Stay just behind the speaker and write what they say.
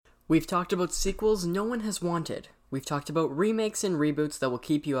We've talked about sequels no one has wanted. We've talked about remakes and reboots that will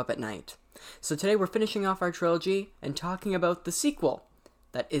keep you up at night. So today we're finishing off our trilogy and talking about the sequel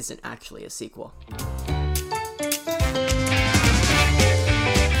that isn't actually a sequel.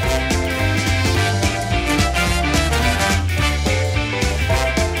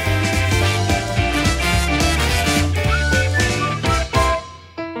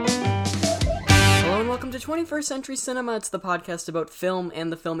 Welcome to 21st Century Cinema. It's the podcast about film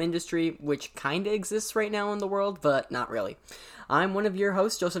and the film industry, which kinda exists right now in the world, but not really. I'm one of your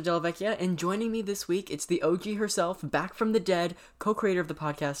hosts, Joseph Della Vecchia, and joining me this week, it's the OG herself, back from the dead, co-creator of the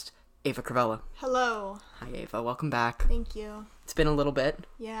podcast, Ava Cravella. Hello. Hi, Ava. Welcome back. Thank you. It's been a little bit.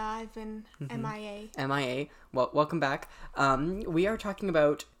 Yeah, I've been MIA. MIA. Well, welcome back. We are talking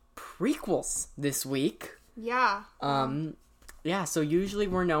about prequels this week. Yeah. Yeah, so usually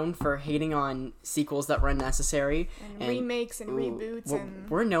we're known for hating on sequels that were unnecessary. And remakes and reboots.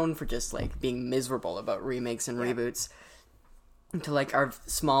 We're known for just, being miserable about remakes and reboots. To, our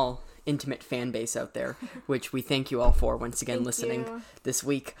small, intimate fan base out there, which we thank you all for once again listening this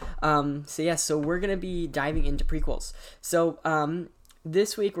week. So we're going to be diving into prequels. So,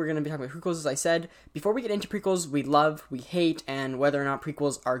 this week we're going to be talking about prequels, as I said. Before we get into prequels, we love, we hate, and whether or not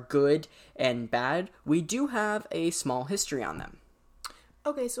prequels are good and bad, we do have a small history on them.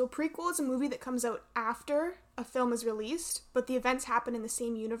 Okay, so a prequel is a movie that comes out after a film is released, but the events happen in the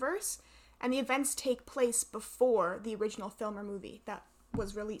same universe, and the events take place before the original film or movie that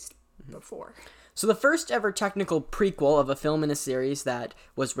was released before. So the first ever technical prequel of a film in a series that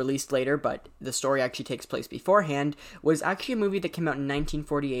was released later, but the story actually takes place beforehand, was actually a movie that came out in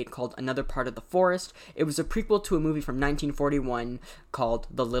 1948 called Another Part of the Forest. It was a prequel to a movie from 1941 called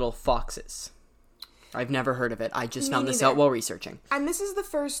The Little Foxes. I've never heard of it. I just found this out while researching. And this is the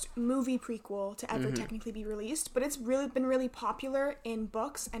first movie prequel to ever technically be released, but it's really been really popular in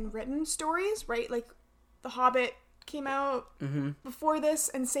books and written stories, right? Like, The Hobbit came out before this,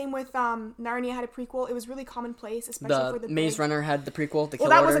 and same with Narnia had a prequel. It was really commonplace, especially for the Maze Runner had the prequel. The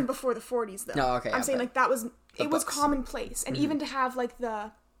Kill Order. Wasn't before the 40s though. No, okay. I'm saying it was commonplace, and even to have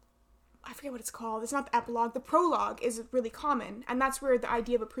I forget what it's called. It's not the epilogue. The prologue is really common, and that's where the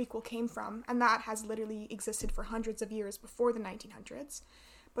idea of a prequel came from, and that has literally existed for hundreds of years before the 1900s.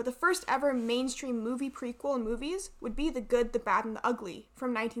 But the first ever mainstream movie prequel in movies would be The Good, the Bad, and the Ugly from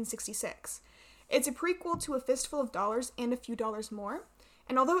 1966. It's a prequel to A Fistful of Dollars and A Few Dollars More,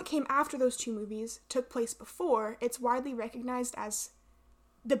 and although it came after those two movies took place before, it's widely recognized as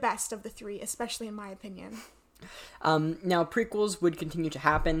the best of the three, especially in my opinion. Now, prequels would continue to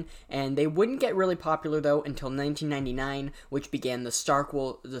happen, and they wouldn't get really popular, though, until 1999, which began the Star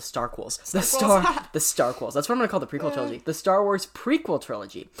Wars. That's what I'm going to call the prequel trilogy. The Star Wars prequel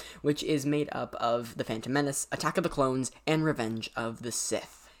trilogy, which is made up of The Phantom Menace, Attack of the Clones, and Revenge of the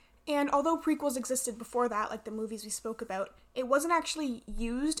Sith. And although prequels existed before that, like the movies we spoke about, it wasn't actually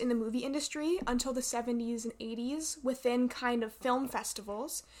used in the movie industry until the 70s and 80s within kind of film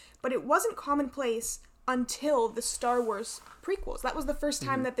festivals, but it wasn't commonplace until the Star Wars prequels. That was the first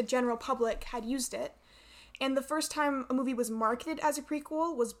time that the general public had used it. And the first time a movie was marketed as a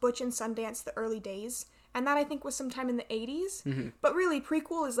prequel was Butch and Sundance, the early days. And that, I think, was sometime in the 80s. But really,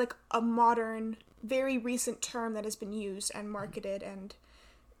 prequel is like a modern, very recent term that has been used and marketed, and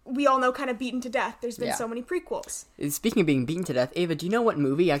we all know kind of beaten to death. There's been so many prequels. Speaking of being beaten to death, Ava, do you know what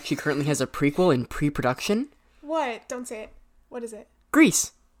movie actually currently has a prequel in pre-production? What? Don't say it. What is it?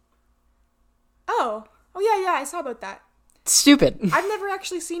 Grease. Oh, yeah, I saw about that. Stupid. I've never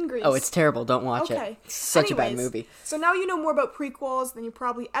actually seen Grease. Oh, it's terrible. Don't watch it. It's such a bad movie. So now you know more about prequels than you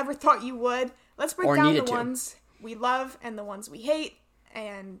probably ever thought you would. Let's break down the ones we love and the ones we hate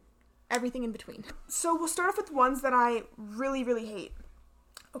and everything in between. So we'll start off with the ones that I really, really hate.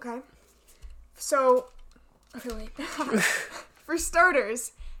 Okay? So, wait. For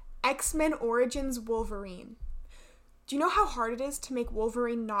starters, X-Men Origins Wolverine. Do you know how hard it is to make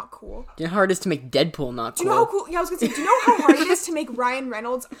Wolverine not cool? Do you know how hard it is to make Deadpool not cool? Do you know how cool? Yeah, I was gonna say, do you know how hard it is to make Ryan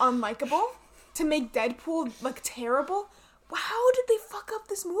Reynolds unlikable? To make Deadpool, terrible? How did they fuck up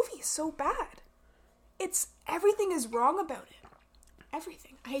this movie so bad? Everything is wrong about it.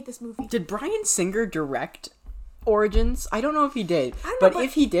 Everything. I hate this movie. Did Bryan Singer direct Origins? I don't know if he did. But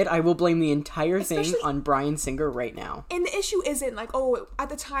if he did, I will blame the entire thing on Bryan Singer right now. And the issue isn't at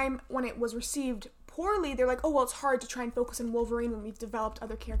the time when it was received poorly, they're like, it's hard to try and focus on Wolverine when we've developed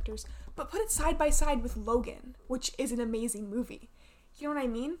other characters. But put it side by side with Logan, which is an amazing movie. You know what I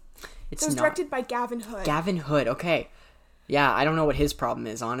mean? It was directed by Gavin Hood. Gavin Hood, okay. Yeah, I don't know what his problem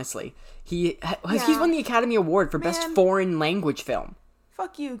is, honestly. He's won the Academy Award for Best Foreign Language Film.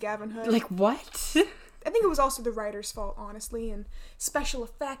 Fuck you, Gavin Hood. What? I think it was also the writer's fault, honestly, and special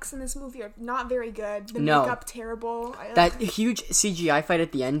effects in this movie are not very good. The makeup, terrible. That huge CGI fight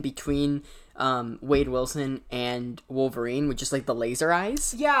at the end between Wade Wilson and Wolverine with just, like, the laser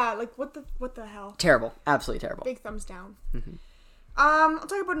eyes. Yeah, like, what the hell? Terrible. Absolutely terrible. Big thumbs down. Mm-hmm. I'll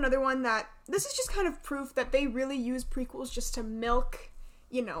talk about another one that, this is just kind of proof that they really use prequels just to milk,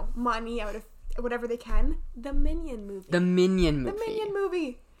 money out of whatever they can. The Minion movie. The Minion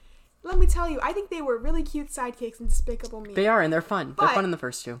movie. Let me tell you, I think they were really cute sidekicks in Despicable Me. They are, and they're fun. They're fun in the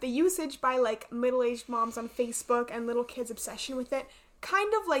first two. The usage by, like, middle-aged moms on Facebook and little kids' obsession with it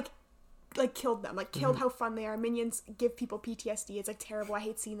kind of, like killed them. Like, killed how fun they are. Minions give people PTSD. It's, like, terrible. I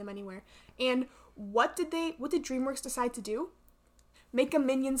hate seeing them anywhere. And what did DreamWorks decide to do? Make a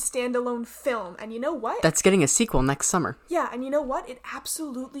Minions standalone film. And you know what? That's getting a sequel next summer. Yeah, and you know what? It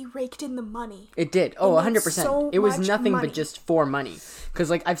absolutely raked in the money. It did. Oh, 100%. It was nothing but just for money. Because,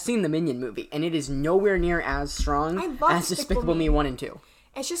 like, I've seen the Minion movie, and it is nowhere near as strong as Despicable Me 1 and 2.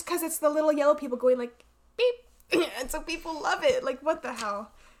 It's just because it's the little yellow people going, like, beep. And so people love it. Like, what the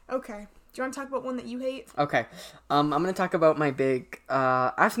hell? Okay. Do you want to talk about one that you hate? Okay. I'm going to talk about my big...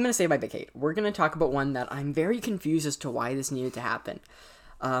 I'm going to say my big hate. We're going to talk about one that I'm very confused as to why this needed to happen.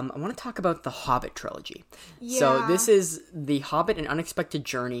 I want to talk about the Hobbit trilogy. Yeah. So this is The Hobbit, An Unexpected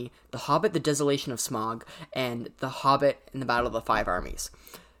Journey, The Hobbit, The Desolation of Smaug, and The Hobbit and the Battle of the Five Armies.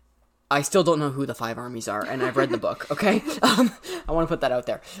 I still don't know who the Five Armies are, and I've read the book, okay? I want to put that out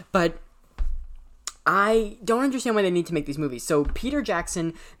there. But I don't understand why they need to make these movies. So Peter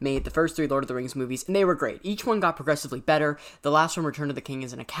Jackson made the first 3 Lord of the Rings movies, and they were great. Each one got progressively better. The last one, Return of the King,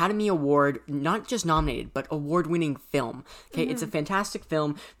 is an Academy Award, not just nominated, but award-winning film. Okay, It's a fantastic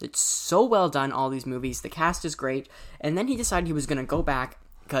film that's so well done, all these movies. The cast is great. And then he decided he was going to go back,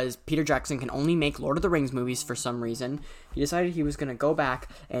 because Peter Jackson can only make Lord of the Rings movies for some reason. He decided he was going to go back,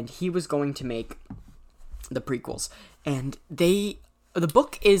 and he was going to make the prequels. And the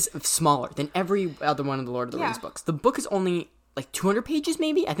book is smaller than every other one of the Lord of the Rings books. The book is only like 200 pages,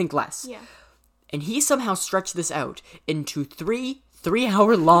 maybe? I think less. Yeah. And he somehow stretched this out into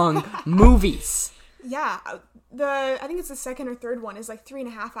 3-hour-long movies. Yeah. I think it's the second or third one is like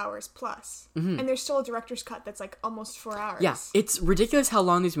 3.5 hours plus. Mm-hmm. And there's still a director's cut that's like almost 4 hours. Yeah. It's ridiculous how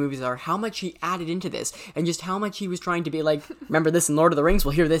long these movies are, how much he added into this, and just how much he was trying to be like, remember this in Lord of the Rings?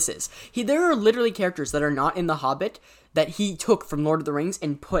 Well, here this is. There are literally characters that are not in The Hobbit that he took from Lord of the Rings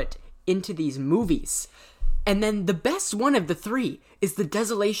and put into these movies. And then the best one of the 3 is The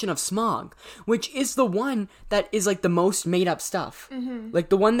Desolation of Smaug, which is the one that is like the most made up stuff. Mm-hmm. Like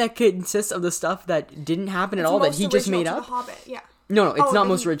the one that consists of the stuff that didn't happen at all, that he just made up. The Hobbit, yeah. No, it's not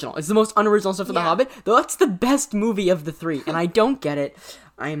most original. It's the most unoriginal stuff of The Hobbit. Though that's the best movie of the 3, and I don't get it.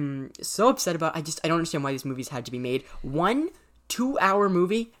 I'm so upset about it. I don't understand why these movies had to be made. 1 2-hour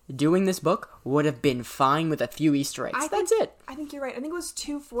movie doing this book would have been fine with a few Easter eggs. That's it. I think you're right. I think it was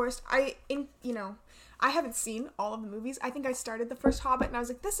too forced. I haven't seen all of the movies. I think I started the first Hobbit and I was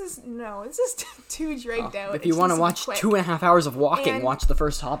like, this is too dragged out. If you want to watch 2.5 hours of walking, watch the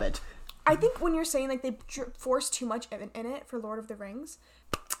first Hobbit. I think when you're saying like they forced too much in it for Lord of the Rings.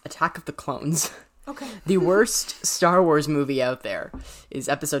 Attack of the Clones. Okay. The worst Star Wars movie out there is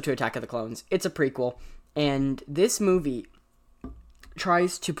Episode 2, Attack of the Clones. It's a prequel. And this movie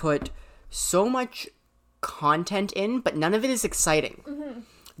tries to put so much content in, but none of it is exciting. Mm-hmm.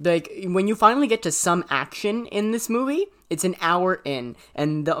 Like, when you finally get to some action in this movie, it's an hour in,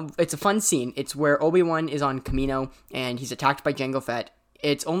 and it's a fun scene. It's where Obi-Wan is on Kamino, and he's attacked by Jango Fett.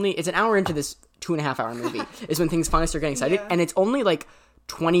 It's an hour into this 2.5-hour movie, is when things finally start getting excited, and it's only, like,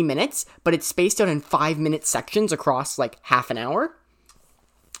 20 minutes, but it's spaced out in 5-minute sections across, like, half an hour.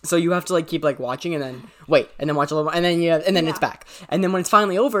 So you have to, like, keep, like, watching and then wait, and then watch a little more, and then it's back. And then when it's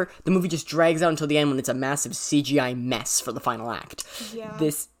finally over, the movie just drags out until the end when it's a massive CGI mess for the final act. Yeah.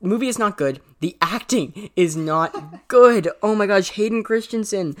 This movie is not good. The acting is not good. Oh my gosh, Hayden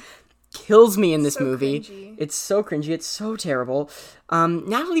Christensen kills me in this movie. Cringy. It's so cringy. It's so terrible.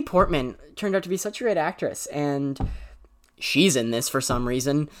 Natalie Portman turned out to be such a great actress, and she's in this for some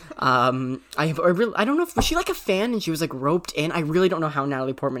reason. I don't know if was she like a fan and she was like roped in. I really don't know how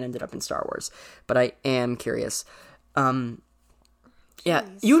Natalie Portman ended up in Star Wars, but I am curious. Yeah,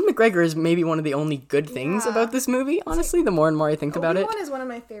 Ewan McGregor is maybe one of the only good things about this movie. Honestly, the more and more I think about it, Obi-Wan is one of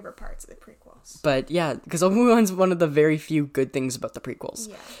my favorite parts of the prequels. But yeah, because Obi-Wan's one of the very few good things about the prequels.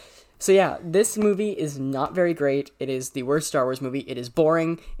 Yeah. So yeah, this movie is not very great. It is the worst Star Wars movie. It is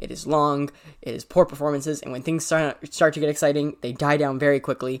boring. It is long. It is poor performances. And when things start to get exciting, they die down very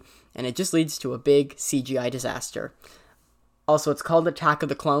quickly. And it just leads to a big CGI disaster. Also, it's called Attack of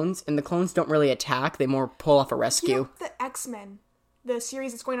the Clones. And the clones don't really attack. They more pull off a rescue. The X-Men the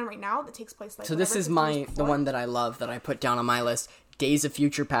series that's going on right now that takes place like. So this is the one that I love that I put down on my list. Days of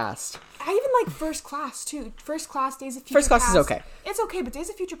Future Past. I even like First Class too. First Class, Days of Future Past. First Class is okay. It's okay, but Days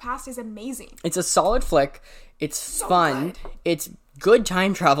of Future Past is amazing. It's a solid flick. It's so fun. Good. It's good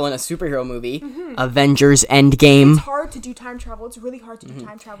time travel in a superhero movie. Avengers Endgame. It's hard to do time travel. It's really hard to do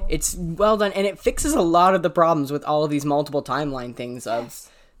time travel. It's well done, and it fixes a lot of the problems with all of these multiple timeline things of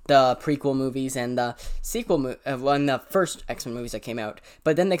the prequel movies and the sequel when the first X-Men movies that came out.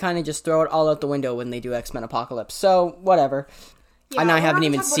 But then they kind of just throw it all out the window when they do X-Men Apocalypse. So whatever. Yeah, and I we're haven't not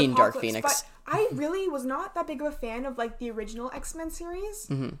even gonna talk seen about Dark Apocalypse, Phoenix. But I really was not that big of a fan of like the original X-Men series.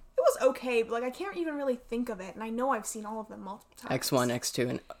 It was okay, but like I can't even really think of it, and I know I've seen all of them multiple times. X1,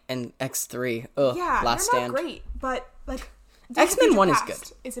 X2, and X3. Ugh, Yeah, Last they're Stand. not great, but like X-Men 1 is Past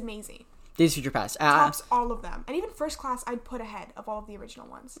good. It's amazing. Days of Future Past. Tops all of them, and even First Class I'd put ahead of all of the original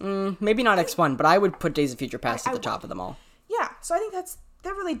ones. Maybe not X1, but I would put Days of Future Past at the would. top of them all. Yeah, so I think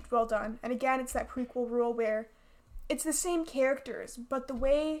they're really well done. And again, it's that prequel rule where it's the same characters, but the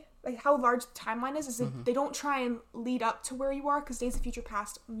way, like how large the timeline is they don't try and lead up to where you are, because Days of Future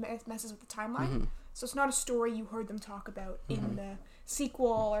Past messes with the timeline. So it's not a story you heard them talk about in the sequel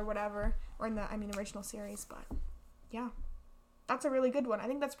or whatever, or in the original series. But yeah, that's a really good one. I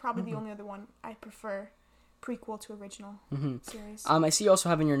think that's probably the only other one I prefer. Prequel to original series. I see you also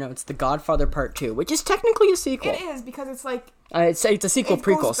have in your notes The Godfather Part 2, which is technically a sequel. It is, because it's like it's a sequel it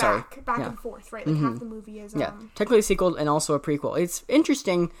prequel. goes Sorry, back and forth, right? Like half the movie is technically a sequel and also a prequel. It's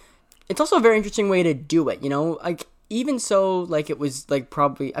interesting. It's also a very interesting way to do it. You know, like even so, like it was like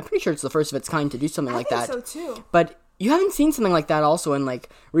probably I'm pretty sure it's the first of its kind to do something like that. I think so too. But you haven't seen something like that also in like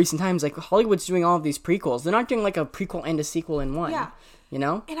recent times. Like Hollywood's doing all of these prequels. They're not doing like a prequel and a sequel in one. Yeah. You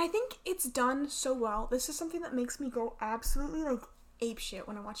know? And I think it's done so well. This is something that makes me go absolutely like apeshit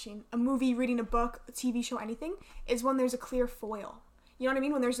when I'm watching a movie, reading a book, a TV show, anything, is when there's a clear foil. You know what I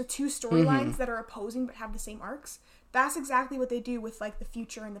mean? When there's the two storylines that are opposing but have the same arcs. That's exactly what they do with like the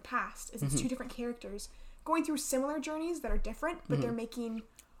future and the past. Is it's two different characters going through similar journeys that are different, but they're making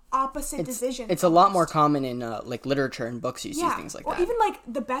opposite decisions. It's a lot more common in like literature and books. You see things like that. Or even like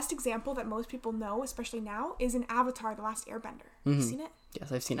the best example that most people know, especially now, is in Avatar: The Last Airbender. Have you seen it? Yes,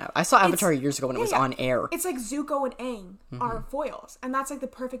 I've seen it. I saw Avatar years ago when it was on air. It's like Zuko and Aang are foils, and that's like the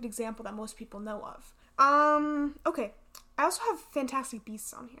perfect example that most people know of. Okay. I also have Fantastic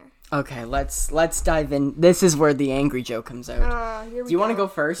Beasts on here. Okay, let's dive in. This is where the angry joke comes out. Here we Do you want to go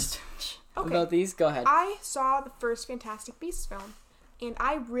first about these? Go ahead. I saw the first Fantastic Beasts film, and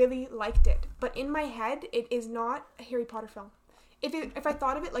I really liked it. But in my head, it is not a Harry Potter film. If I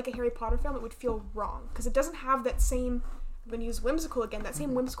thought of it like a Harry Potter film, it would feel wrong, because it doesn't have that same, I'm going to use whimsical again, that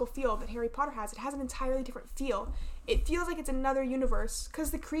same whimsical feel that Harry Potter has. It has an entirely different feel. It feels like it's another universe,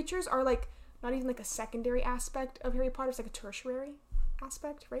 because the creatures are like not even like a secondary aspect of Harry Potter. It's like a tertiary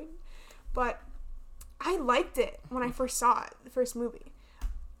aspect, right? But I liked it when I first saw it, the first movie.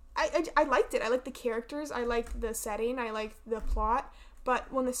 I liked it. I liked the characters. I liked the setting. I liked the plot.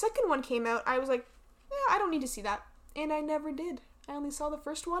 But when the second one came out, I was like, yeah, I don't need to see that. And I never did. I only saw the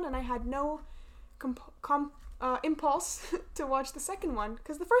first one, and I had no impulse to watch the second one,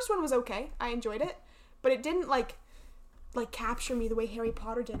 because the first one was okay. I enjoyed it, but it didn't like capture me the way Harry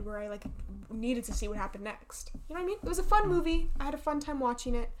Potter did, where I like needed to see what happened next. You know what I mean? It was a fun movie. I had a fun time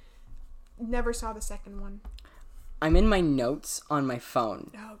watching it. Never saw the second one. I'm in my notes on my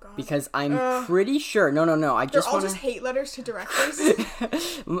phone. Oh god. Because I'm pretty sure. No. I just They're all want just hate letters to directors.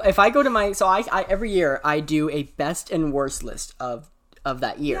 If I go to my, so I every year I do a best and worst list of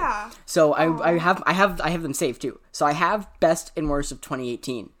that year. Yeah. So I have them saved too. So I have best and worst of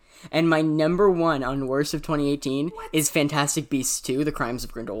 2018. And my number one on worst of 2018 is Fantastic Beasts 2: The Crimes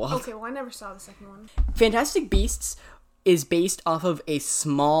of Grindelwald. Okay, well I never saw the second one. Fantastic Beasts is based off of a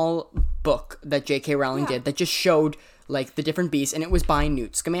small book that J.K. Rowling did that just showed like the different beasts, and it was by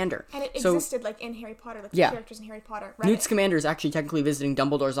Newt Scamander. And it existed like in Harry Potter, like the characters in Harry Potter. Newt Scamander is actually technically visiting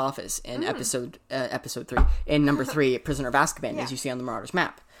Dumbledore's office in episode 3, in number 3, Prisoner of Azkaban, as you see on the Marauders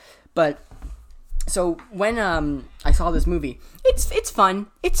map. But so when I saw this movie, it's fun,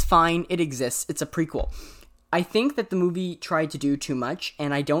 it's fine, it exists, it's a prequel. I think that the movie tried to do too much,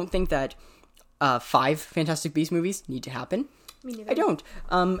 and I don't think that 5 Fantastic Beasts movies need to happen. Me neither. I don't.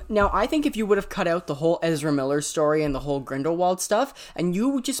 Now, I think if you would have cut out the whole Ezra Miller story and the whole Grindelwald stuff, and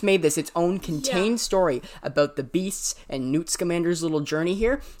you just made this its own contained story about the beasts and Newt Scamander's little journey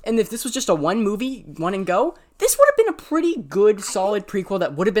here, and if this was just a one movie, one and go, this would have been a pretty good, solid prequel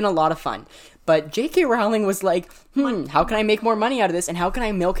that would have been a lot of fun. But J.K. Rowling was like, how can I make more money out of this, and how can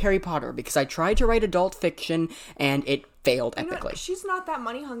I milk Harry Potter? Because I tried to write adult fiction, and it failed epically. She's not that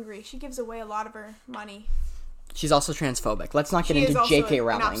money hungry. She gives away a lot of her money. she's also transphobic. Let's not get She is into also J.K. an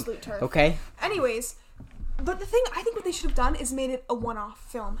Rowling. absolute turd. Okay? Anyways, but the thing, I think what they should have done is made it a one-off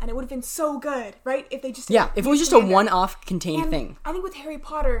film, and it would have been so good, right? If they just Yeah, if it was just a one-off contained thing. I think with Harry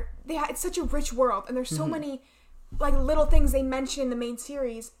Potter, it's such a rich world, and there's so many like little things they mention in the main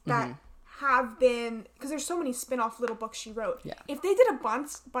series that have been, because there's so many spin-off little books she wrote. Yeah. If they did a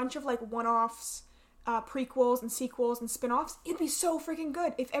bunch of like one-offs, prequels and sequels and spin-offs, it'd be so freaking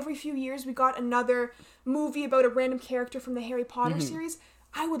good. If every few years we got another movie about a random character from the Harry Potter series,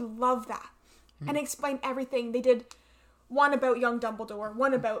 I would love that. And explain everything. They did one about young Dumbledore,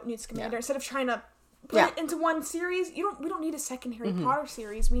 one about Newt Scamander. Instead of trying to put it into one series, we don't need a second Harry Potter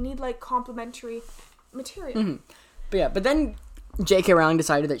series. We need like complementary material. But then J.K. Rowling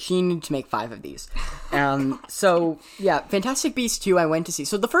decided that she needed to make 5 of these. So yeah, Fantastic Beasts 2 I went to see.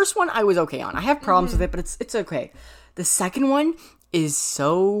 So the first one I was okay on. I have problems with it, but it's okay. The second one is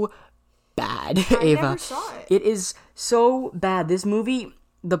so bad, Ava. I never saw it. It is so bad. This movie,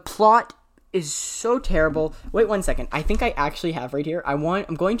 the plot is so terrible. Wait 1 second. I think I actually have right here. I'm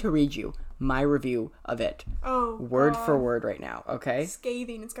going to read you my review of it. Oh, word for word right now, okay?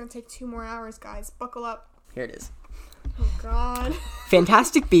 Scathing. It's gonna take 2 more hours, guys. Buckle up. Here it is. Oh god.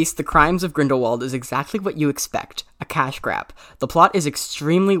 Fantastic Beasts: The Crimes of Grindelwald is exactly what you expect, a cash grab. The plot is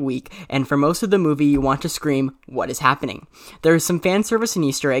extremely weak, and for most of the movie you want to scream, what is happening? There is some fan service and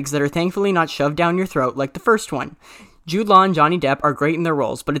Easter eggs that are thankfully not shoved down your throat like the first one. Jude Law and Johnny Depp are great in their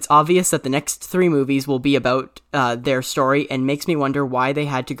roles, but it's obvious that the next 3 movies will be about their story, and makes me wonder why they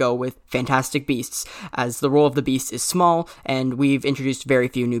had to go with Fantastic Beasts, as the role of the Beast is small, and we've introduced very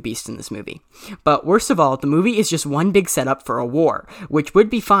few new beasts in this movie. But worst of all, the movie is just one big setup for a war, which would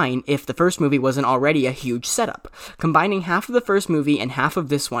be fine if the first movie wasn't already a huge setup. Combining half of the first movie and half of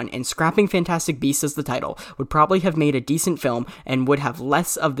this one, and scrapping Fantastic Beasts as the title, would probably have made a decent film, and would have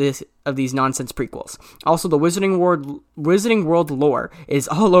less of these nonsense prequels. Also, the Wizarding World lore is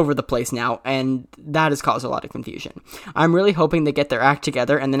all over the place now, and that has caused a lot of confusion. I'm really hoping they get their act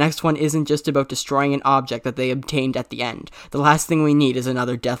together, and the next one isn't just about destroying an object that they obtained at the end. The last thing we need is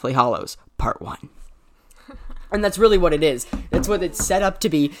another Deathly Hallows, Part 1. And that's really what it is. That's what it's set up to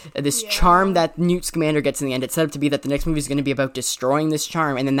be, this charm that Newt Scamander gets in the end. It's set up to be that the next movie is going to be about destroying this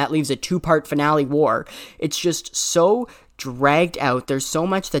charm, and then that leaves a 2-part finale war. It's just so dragged out. There's so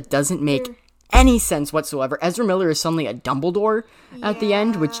much that doesn't make any sense whatsoever. Ezra Miller is suddenly a Dumbledore at the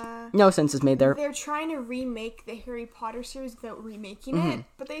end, which no sense is made there. They're trying to remake the Harry Potter series without remaking it,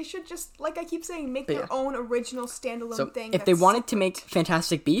 but they should just, like I keep saying, make their own original standalone thing. If they wanted to make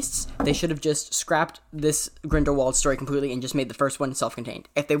Fantastic Beasts, they should have just scrapped this Grindelwald story completely and just made the first one self-contained.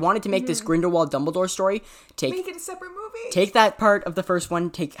 If they wanted to make this Grindelwald Dumbledore story, make it a separate movie. Take that part of the first one,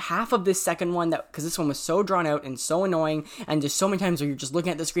 take half of this second one, because this one was so drawn out and so annoying, and there's so many times where you're just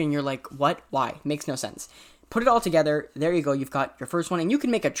looking at the screen and you're like, what? Why? Makes no sense. Put it all together. There you go. You've got your first one, and you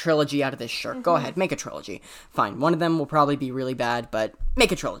can make a trilogy out of this. Sure, go ahead, make a trilogy. Fine. One of them will probably be really bad, but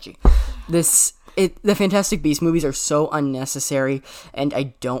make a trilogy. The Fantastic Beasts movies are so unnecessary, and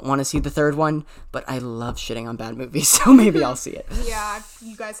I don't want to see the third one, but I love shitting on bad movies, so maybe I'll see it. Yeah, if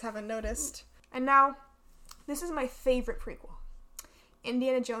you guys haven't noticed. And now, this is my favorite prequel.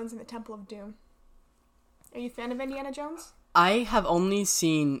 Indiana Jones and the Temple of Doom. Are you a fan of Indiana Jones? I have only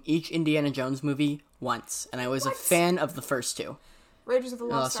seen each Indiana Jones movie once, and I was a fan of the first 2. Raiders of the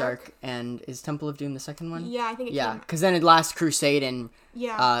Lost Ark. And is Temple of Doom the second one? Yeah, I think it came. Because then Last Crusade and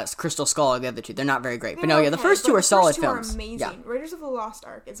Crystal Skull are the other 2. They're not very great. But the first 2 are solid films. Are amazing. Yeah. Raiders of the Lost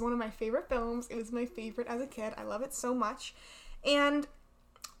Ark is one of my favorite films. It was my favorite as a kid. I love it so much. And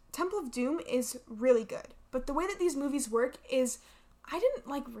Temple of Doom is really good. But the way that these movies work is, I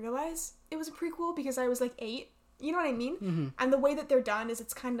didn't realize it was a prequel because I was 8. You know what I mean? Mm-hmm. And the way that they're done is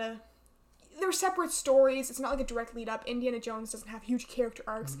it's kind of, they're separate stories. It's not like a direct lead up. Indiana Jones doesn't have huge character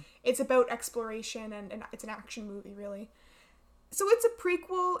arcs. Mm-hmm. It's about exploration and it's an action movie, really. So it's a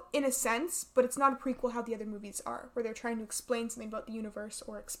prequel in a sense, but it's not a prequel how the other movies are, where they're trying to explain something about the universe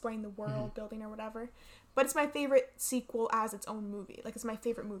or explain the world building or whatever. But it's my favorite sequel as its own movie. It's my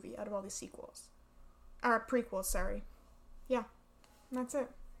favorite movie out of all these sequels. Or prequels, sorry. Yeah. And that's it.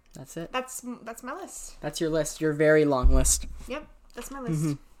 That's it. That's my list. That's your list. Your very long list. Yep, that's my list.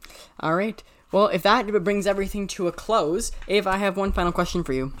 Mm-hmm. All right. Well, if that brings everything to a close, Ava, I have one final question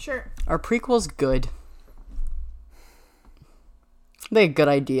for you. Sure. Are prequels good? Are they a good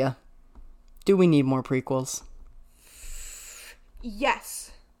idea? Do we need more prequels?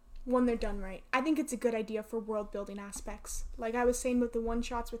 Yes. When they're done right. I think it's a good idea for world building aspects. Like I was saying with the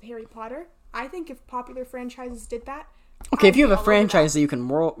one-shots with Harry Potter, I think if popular franchises did that, okay, if you have a franchise that you can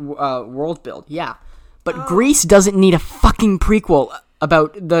world build, yeah. But Grease doesn't need a fucking prequel.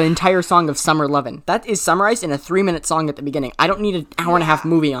 about the entire song of Summer Lovin'. That is summarized in a 3-minute song at the beginning. I don't need an hour and a half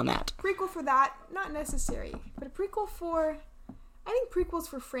movie on that. Prequel for that, not necessary. But a prequel for... I think prequels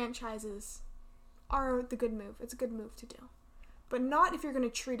for franchises are the good move. It's a good move to do. But not if you're going to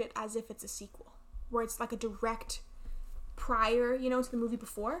treat it as if it's a sequel. Where it's like a direct prior, to the movie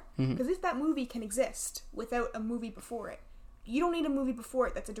before. Because if that movie can exist without a movie before it, you don't need a movie before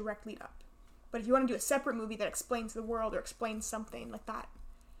it that's a direct lead up. But if you want to do a separate movie that explains the world or explains something like that,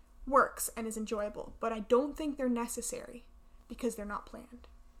 works and is enjoyable. But I don't think they're necessary because they're not planned.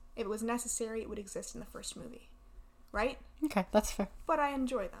 If it was necessary, it would exist in the first movie. Right? Okay, that's fair. But I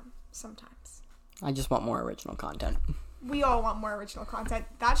enjoy them sometimes. I just want more original content. We all want more original content.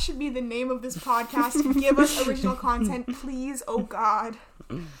 That should be the name of this podcast. Give us original content, please. Oh, God.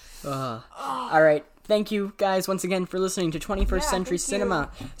 All right. Thank you guys once again for listening to 21st Century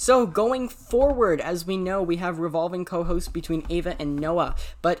Cinema. So going forward, as we know, we have revolving co-hosts between Ava and Noah.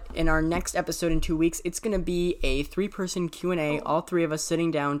 But in our next episode in 2 weeks, it's going to be a 3-person Q&A, all three of us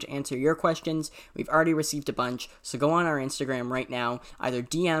sitting down to answer your questions. We've already received a bunch, so go on our Instagram right now. Either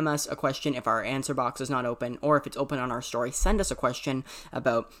DM us a question if our answer box is not open, or if it's open on our story, send us a question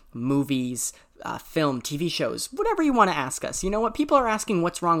about movies, film, TV shows, whatever you want to ask us. You know what? People are asking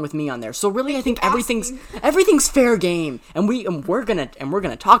what's wrong with me on there. So really, I think everything's fair game, and we're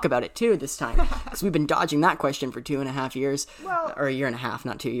gonna talk about it too this time because we've been dodging that question for 2.5 years, or a year and a half,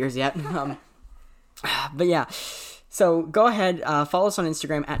 not 2 years yet. But yeah. So go ahead, follow us on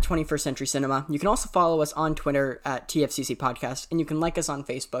Instagram at 21st Century Cinema. You can also follow us on Twitter at TFCC Podcast, and you can like us on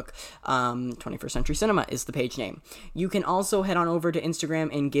Facebook. 21st Century Cinema is the page name. You can also head on over to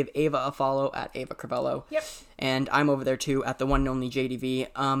Instagram and give Ava a follow at Ava Crivello. Yep. And I'm over there too at the one and only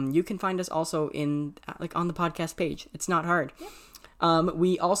JDV. You can find us also on the podcast page. It's not hard. Yep.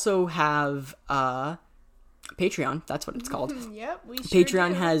 We also have Patreon, that's what it's called. Yep, we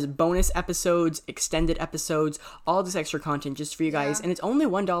Patreon has bonus episodes, extended episodes, all this extra content just for you guys, and it's only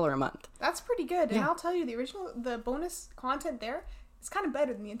 $1 a month. That's pretty good, and I'll tell you, the bonus content there is kind of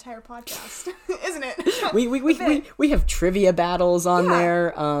better than the entire podcast, isn't it? We have trivia battles on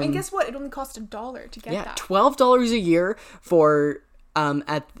there. And guess what? It only costs $1 to get that. $12 a year for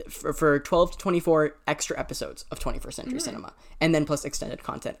 12 to 24 extra episodes of 21st Century Cinema, and then plus extended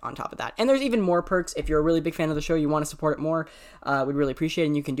content on top of that. And there's even more perks. If you're a really big fan of the show, you want to support it more, we'd really appreciate it,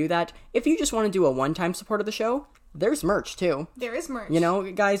 and you can do that. If you just want to do a one-time support of the show, there's merch too. There is merch.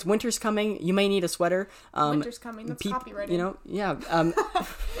 Guys, winter's coming. You may need a sweater. Winter's coming. That's copyrighted.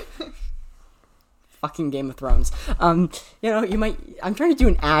 Fucking Game of Thrones. You might... I'm trying to do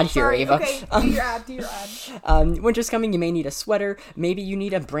an ad here, Ava. Okay, do your ad. Winter's coming, you may need a sweater. Maybe you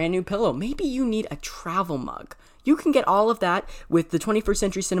need a brand new pillow. Maybe you need a travel mug. You can get all of that with the 21st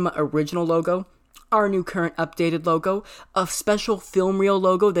Century Cinema original logo, our new current updated logo, a special film reel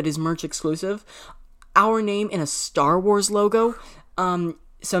logo that is merch exclusive, our name in a Star Wars logo,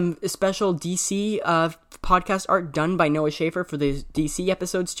 some special DC podcast art done by Noah Schaefer for the DC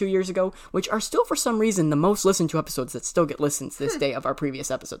episodes 2 years ago, which are still for some reason the most listened to episodes that still get listens this day of our previous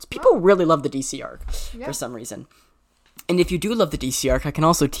episodes. People really love the DC arc for some reason. And if you do love the DC arc, I can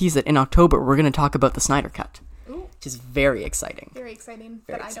also tease that in October we're going to talk about the Snyder Cut. Which is very exciting. Very exciting,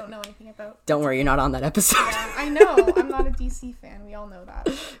 but I don't know anything about. Don't worry, you're not on that episode. Yeah, I know. I'm not a DC fan. We all know that.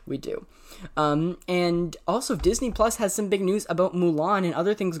 We do. And also, Disney Plus has some big news about Mulan and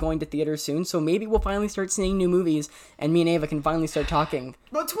other things going to theaters soon, so maybe we'll finally start seeing new movies, and me and Ava can finally start talking.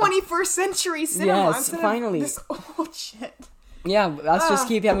 About 21st Century Cinema. Yes, finally. This old shit. Yeah, us just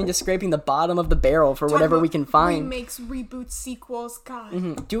keep having to scraping the bottom of the barrel for whatever we can find. Remakes, reboots, sequels, God.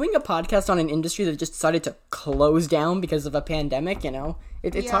 Mm-hmm. Doing a podcast on an industry that just decided to close down because of a pandemic,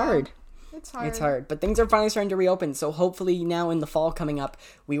 it's hard. It's hard. But things are finally starting to reopen, so hopefully now in the fall coming up,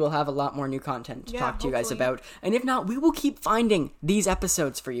 we will have a lot more new content to talk to you guys about. And if not, we will keep finding these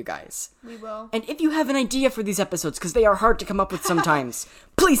episodes for you guys. We will. And if you have an idea for these episodes, because they are hard to come up with sometimes,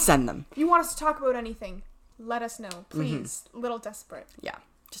 please send them. If you want us to talk about anything, let us know, please. A little desperate. Yeah,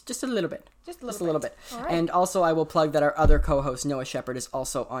 just a little bit. Just a little bit. All right. And also, I will plug that our other co-host, Noah Shepard, is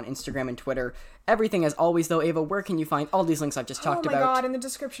also on Instagram and Twitter. Everything as always, though, Ava, where can you find all these links I've just talked about? Oh my God, in the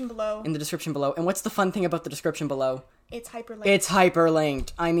description below. In the description below. And what's the fun thing about the description below? It's hyperlinked. It's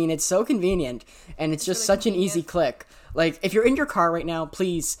hyperlinked. I mean, it's so convenient, and it's just really such an easy click. Like, if you're in your car right now,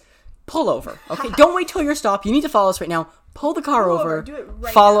 please pull over, okay? Don't wait till you're stopped. You need to follow us right now. Pull the car over, do it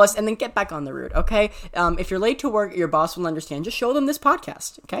right follow now. us, and then get back on the route, okay? If you're late to work, your boss will understand. Just show them this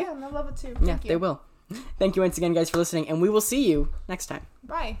podcast, okay? Yeah, and they'll love it too. Thank you. They will. Thank you once again, guys, for listening, and we will see you next time.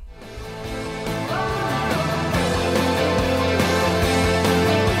 Bye.